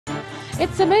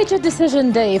It's a major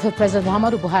decision day for President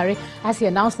Muhammad Buhari as he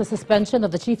announced the suspension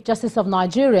of the Chief Justice of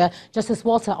Nigeria, Justice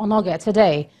Walter Onnoghen,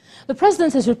 today. The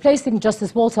President is replacing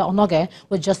Justice Walter Onnoghen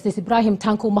with Justice Ibrahim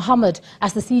Tanko Mohammed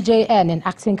as the CJN in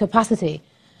acting capacity.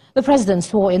 The President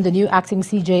swore in the new acting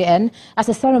CJN at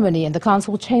a ceremony in the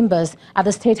Council chambers at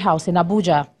the State House in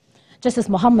Abuja. Justice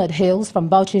Mohammed hails from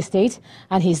Bauchi State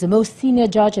and he is the most senior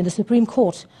judge in the Supreme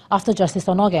Court after Justice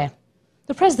Onnoghen.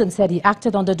 The President said he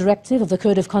acted on the directive of the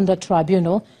Code of Conduct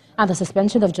Tribunal and the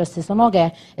suspension of Justice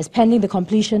Onnoghen is pending the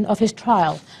completion of his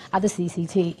trial at the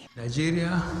CCT.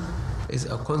 Nigeria is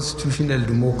a constitutional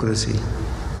democracy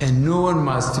and no one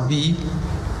must be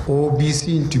or be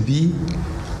seen to be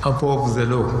above the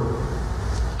law.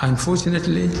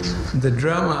 Unfortunately, the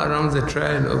drama around the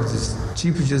trial of the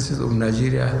Chief Justice of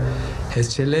Nigeria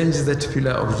has challenged that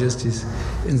pillar of justice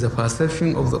in the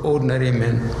perception of the ordinary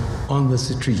man on the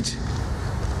street.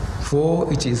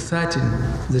 For it is certain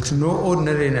that no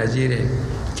ordinary Nigerian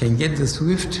can get the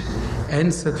swift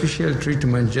and sufficient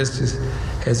treatment justice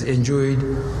has enjoyed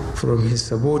from his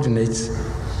subordinates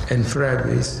and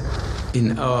friends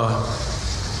in our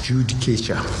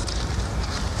judicature.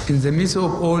 In the midst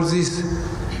of all these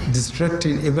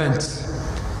distracting events,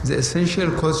 the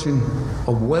essential question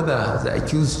of whether the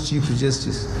accused Chief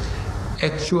Justice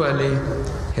actually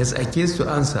has a case to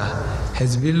answer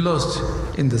has been lost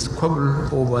in the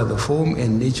squabble over the form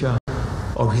and nature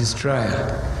of his trial.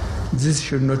 This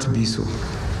should not be so.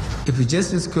 If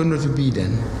justice cannot be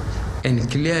done, and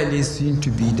clearly seen to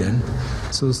be done,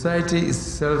 society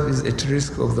itself is at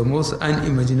risk of the most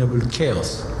unimaginable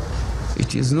chaos.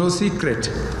 It is no secret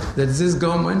that this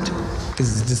government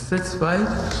is dissatisfied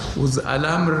with the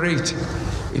alarm rate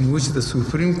in which the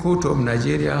Supreme Court of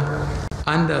Nigeria,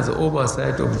 under the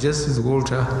oversight of Justice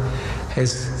Walter,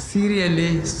 has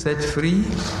serially set free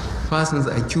persons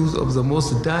accused of the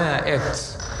most dire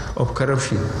acts of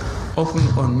corruption, often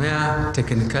on mere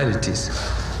technicalities,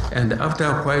 and after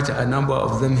quite a number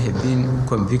of them have been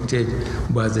convicted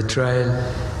by the trial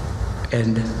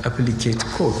and appellate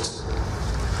courts.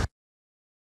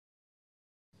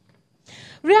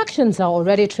 Reactions are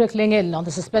already trickling in on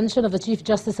the suspension of the Chief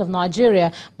Justice of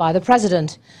Nigeria by the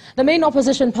President. The main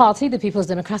opposition party, the People's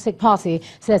Democratic Party,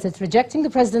 says it's rejecting the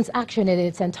President's action in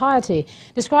its entirety,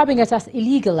 describing it as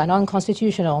illegal and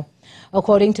unconstitutional.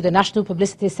 According to the National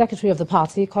Publicity Secretary of the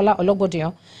party, Kola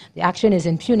Ologbondiyan, the action is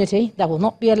impunity that will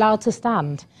not be allowed to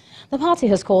stand. The party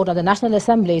has called on the National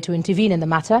Assembly to intervene in the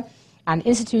matter and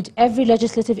institute every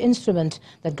legislative instrument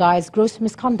that guides gross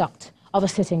misconduct of a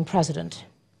sitting President.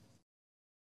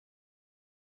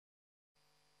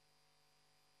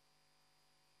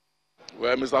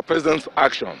 Well, Mr. President's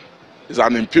action is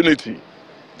an impunity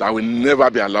that will never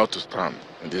be allowed to stand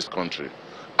in this country.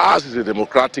 Ours is a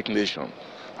democratic nation,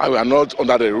 and we are not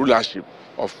under the rulership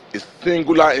of a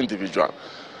singular individual.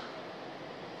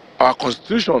 Our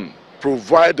Constitution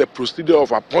provides the procedure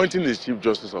of appointing the Chief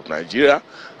Justice of Nigeria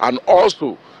and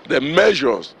also the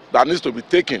measures that needs to be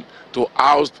taken to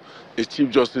oust a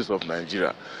Chief Justice of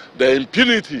Nigeria. The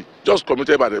impunity just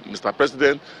committed by Mr.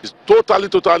 President is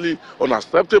totally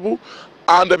unacceptable,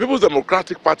 and the People's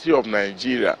Democratic Party of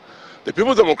Nigeria, the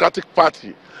People's Democratic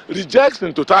Party, rejects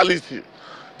in totality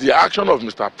the action of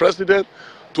Mr. President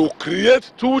to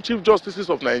create two Chief Justices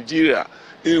of Nigeria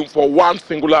for one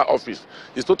singular office.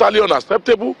 It's totally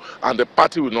unacceptable, and the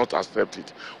party will not accept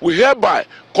it. We hereby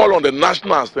call on the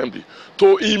National Assembly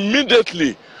to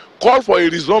immediately call for a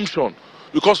resumption,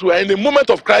 because we are in a moment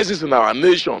of crisis in our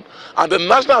nation, and the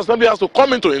National Assembly has to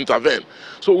come in to intervene.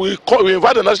 So we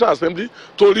invite the National Assembly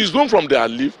to resume from their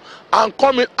leave and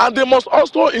come in, and they must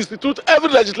also institute every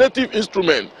legislative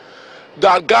instrument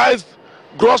that guides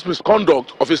gross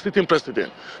misconduct of a sitting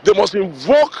president. They must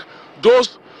invoke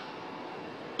those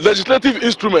legislative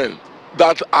instruments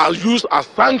that are used as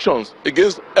sanctions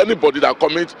against anybody that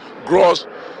commits gross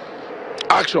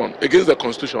action against the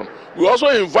Constitution. We also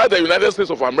invite the United States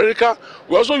of America.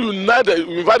 We also invite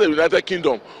the United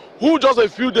Kingdom, who just a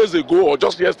few days ago or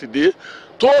just yesterday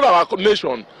told our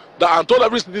nation that, and told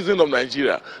every citizen of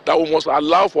Nigeria that we must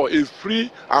allow for a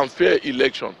free and fair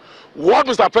election. What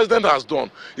Mr. President has done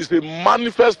is a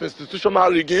manifest institutional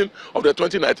rigging of the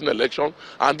 2019 election,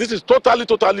 and this is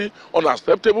totally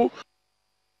unacceptable.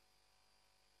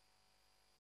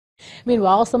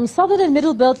 Meanwhile, some Southern and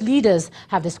Middle Belt leaders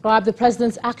have described the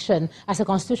President's action as a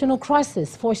constitutional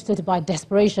crisis foisted by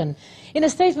desperation. In a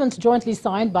statement jointly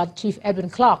signed by Chief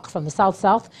Edwin Clark from the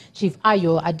South-South, Chief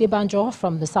Ayo Adebanjo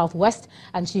from the South-West,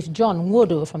 and Chief John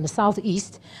Nwodo from the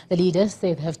South-East, the leaders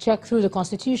say they have checked through the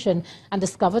Constitution and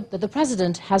discovered that the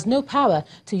President has no power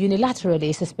to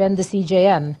unilaterally suspend the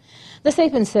CJN. The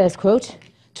statement says, quote,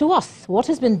 To us, what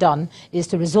has been done is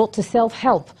to resort to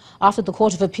self-help after the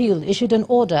Court of Appeal issued an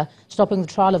order stopping the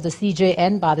trial of the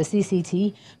CJN by the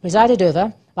CCT, presided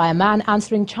over by a man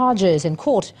answering charges in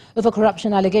court over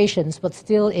corruption allegations but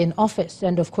still in office,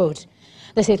 end of quote.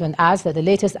 The statement adds that the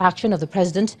latest action of the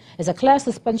president is a clear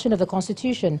suspension of the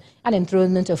constitution and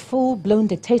enthronement of full-blown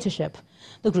dictatorship.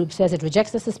 The group says it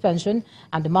rejects the suspension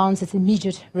and demands its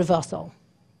immediate reversal.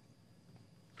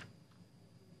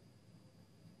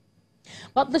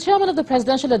 But the chairman of the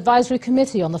Presidential Advisory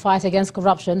Committee on the Fight Against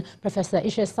Corruption, Professor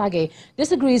Ishe Sage,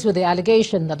 disagrees with the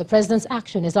allegation that the president's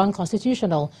action is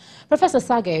unconstitutional. Professor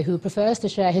Sage, who prefers to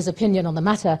share his opinion on the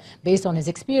matter based on his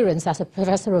experience as a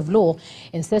professor of law,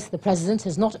 insists the president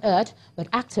has not erred but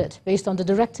acted based on the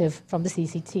directive from the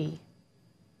CCT.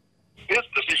 This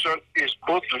decision is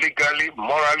both legally,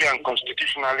 morally, and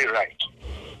constitutionally right.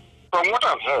 From what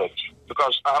I've heard,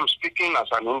 because I'm speaking as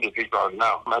an individual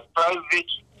now, my private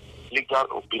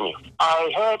legal opinion,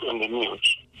 I heard in the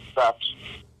news that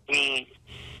the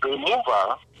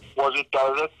removal was a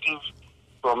directive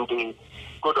from the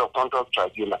Code of Conduct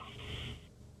Tribunal.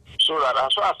 So that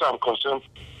as far as I'm concerned,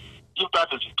 if that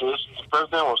is the case, the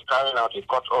president was carrying out a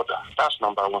court order. That's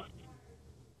number one.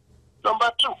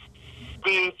 Number two,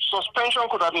 the suspension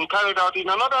could have been carried out in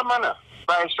another manner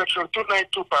by Section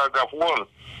 292, Paragraph 1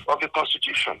 of the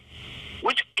Constitution,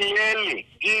 which clearly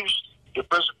gives the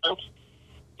president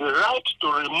the right to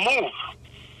remove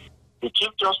the Chief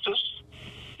Justice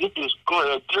if he is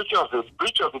guilty of the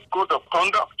breach of the Code of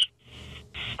Conduct.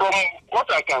 From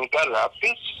what I can gather,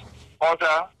 this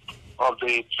order of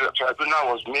the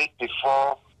tribunal was made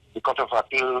before the Court of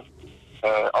Appeal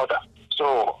order.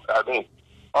 So, I mean,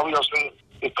 obviously,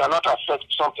 it cannot affect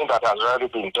something that has already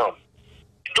been done.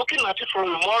 Looking at it from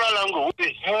a moral angle,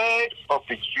 the head of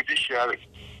the judiciary,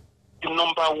 the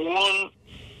number one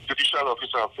judicial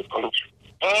officer of the country,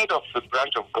 head of the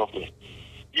branch of government,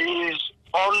 is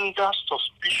under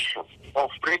suspicion of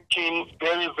breaking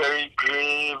very, very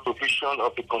grave provision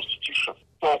of the Constitution,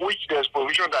 for which there's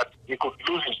provision that he could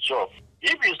lose his job.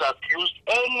 If he's accused,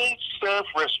 any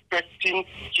self-respecting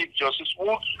Chief Justice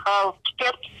would have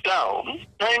stepped down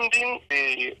pending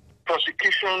the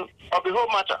prosecution of the whole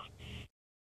matter.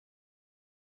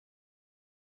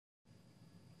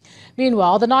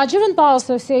 Meanwhile, the Nigerian Bar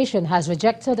Association has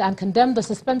rejected and condemned the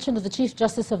suspension of the Chief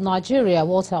Justice of Nigeria,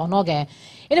 Walter Onnoghen.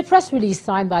 In a press release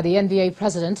signed by the NBA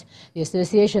president, the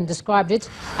association described it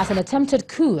as an attempted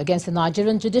coup against the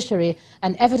Nigerian judiciary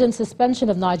and evident suspension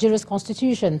of Nigeria's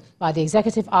constitution by the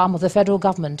executive arm of the federal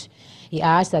government. He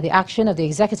adds that the action of the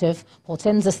executive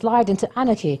portends a slide into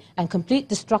anarchy and complete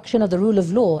destruction of the rule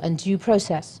of law and due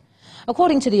process.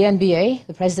 According to the NBA,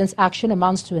 the president's action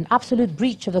amounts to an absolute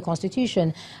breach of the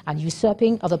Constitution and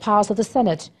usurping of the powers of the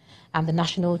Senate and the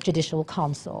National Judicial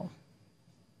Council.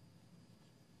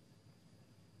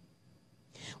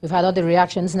 We've had other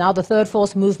reactions now. The Third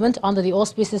Force Movement, under the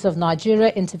auspices of Nigeria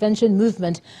Intervention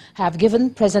Movement, have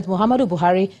given President Muhammad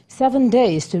Buhari 7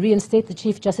 days to reinstate the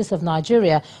Chief Justice of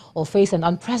Nigeria or face an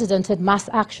unprecedented mass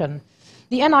action.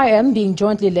 The NIM being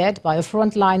jointly led by a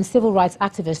frontline civil rights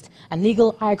activist and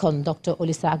legal icon, Dr.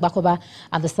 Olisa Agbakoba,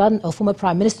 and the son of former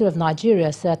Prime Minister of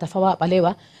Nigeria, Sir Tafawa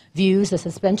Balewa, views the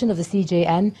suspension of the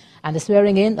CJN and the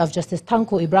swearing in of Justice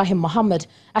Tanko Ibrahim Mohammed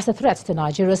as a threat to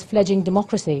Nigeria's fledgling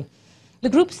democracy. The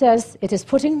group says it is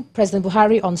putting President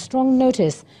Buhari on strong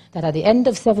notice that at the end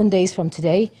of 7 days from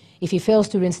today, if he fails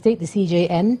to reinstate the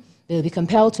CJN, they will be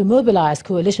compelled to mobilize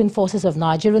coalition forces of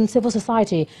Nigerian civil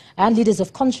society and leaders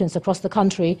of conscience across the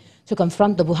country to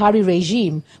confront the Buhari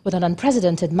regime with an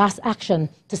unprecedented mass action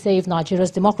to save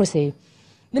Nigeria's democracy.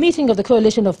 The meeting of the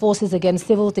Coalition of Forces Against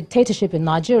Civil Dictatorship in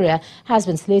Nigeria has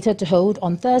been slated to hold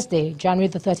on Thursday, January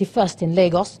the 31st in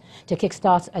Lagos, to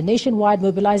kickstart a nationwide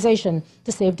mobilization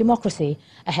to save democracy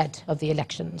ahead of the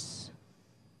elections.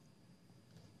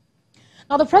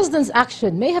 Now, the president's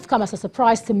action may have come as a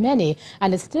surprise to many,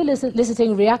 and it's still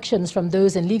eliciting reactions from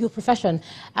those in legal profession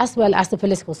as well as the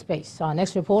political space. Our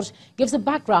next report gives a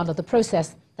background of the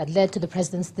process that led to the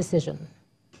president's decision.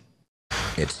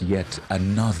 It's yet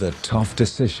another tough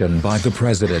decision by the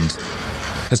president,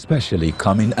 especially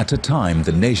coming at a time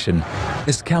the nation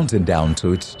is counting down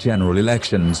to its general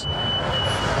elections.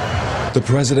 The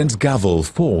president's gavel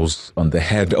falls on the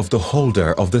head of the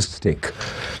holder of the stick,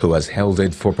 who has held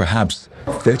it for perhaps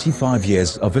 35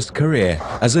 years of his career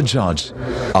as a judge,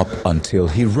 up until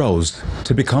he rose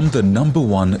to become the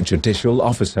 #1 judicial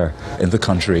officer in the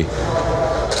country.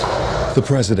 The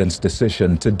president's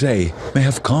decision today may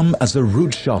have come as a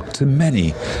rude shock to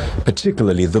many,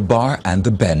 particularly the bar and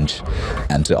the bench,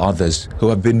 and to others who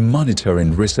have been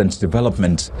monitoring recent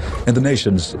developments in the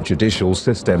nation's judicial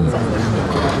system.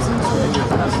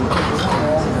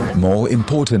 More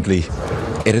importantly,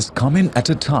 it is coming at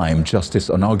a time Justice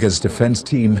Onnoghen's defense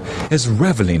team is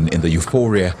reveling in the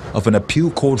euphoria of an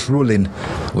appeal court ruling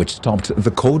which stopped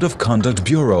the Code of Conduct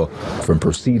Bureau from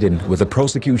proceeding with the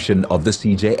prosecution of the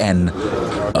CJN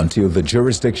until the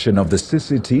jurisdiction of the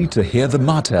CCT to hear the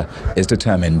matter is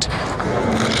determined.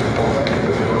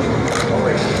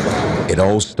 It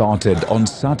all started on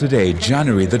Saturday,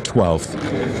 January the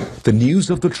 12th. The news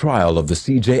of the trial of the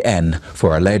CJN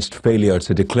for alleged failure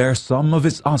to declare some of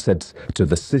its assets to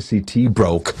the CCT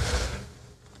broke.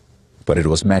 But it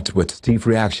was met with stiff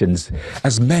reactions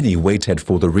as many waited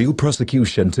for the real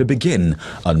prosecution to begin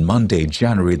on Monday,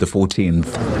 January the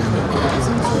 14th.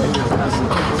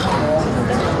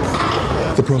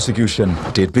 The prosecution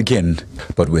did begin,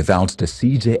 but without the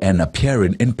CJN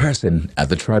appearing in person at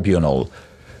the tribunal.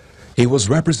 He was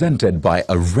represented by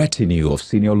a retinue of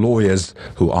senior lawyers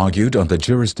who argued on the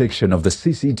jurisdiction of the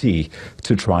CCT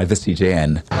to try the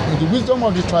CJN. In the wisdom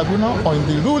of the tribunal or in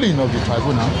the ruling of the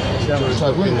tribunal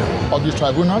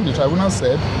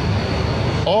said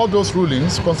all those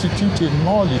rulings constitute a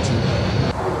nullity.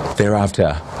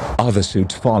 Thereafter, other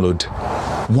suits followed,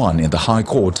 one in the High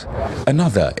Court,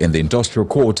 another in the Industrial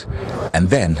Court, and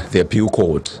then the Appeal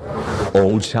Court,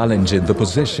 all challenging the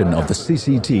position of the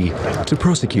CCT to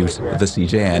prosecute the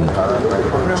CJN.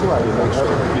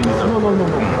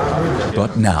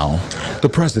 But now, the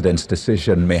President's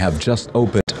decision may have just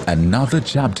opened another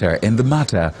chapter in the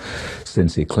matter,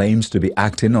 since he claims to be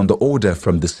acting on the order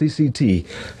from the CCT,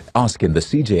 asking the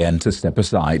CJN to step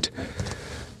aside.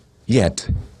 Yet,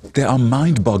 there are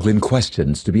mind-boggling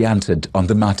questions to be answered on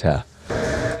the matter.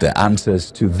 The answers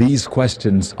to these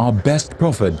questions are best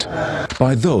proffered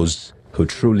by those who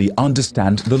truly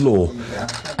understand the law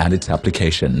and its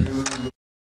application.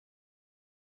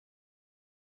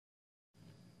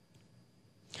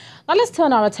 Now let's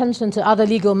turn our attention to other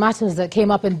legal matters that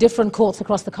came up in different courts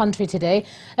across the country today.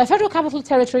 The Federal Capital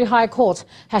Territory High Court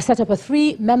has set up a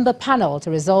 3-member panel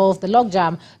to resolve the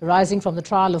logjam arising from the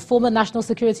trial of former National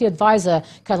Security Advisor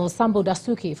Colonel Sambo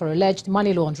Dasuki for alleged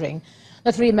money laundering.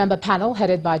 The 3-member panel,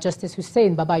 headed by Justice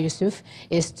Hussein Baba Yusuf,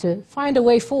 is to find a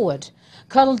way forward.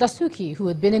 Colonel Dasuki, who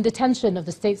had been in detention of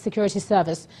the State Security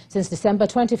Service since December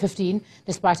 2015,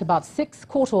 despite about 6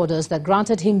 court orders that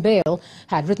granted him bail,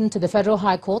 had written to the Federal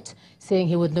High Court saying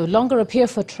he would no longer appear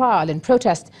for trial in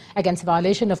protest against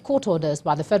violation of court orders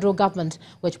by the federal government,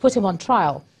 which put him on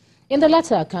trial. In the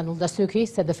letter, Colonel Dasuki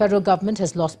said the federal government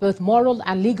has lost both moral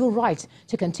and legal right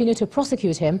to continue to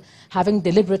prosecute him, having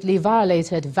deliberately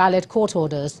violated valid court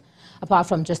orders. Apart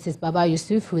from Justice Baba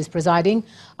Yusuf, who is presiding,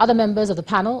 other members of the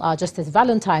panel are Justice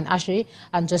Valentine Ashi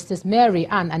and Justice Mary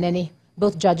Ann Aneni,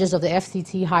 both judges of the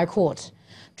FCT High Court.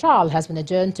 Trial has been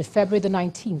adjourned to February the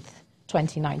 19th,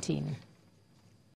 2019.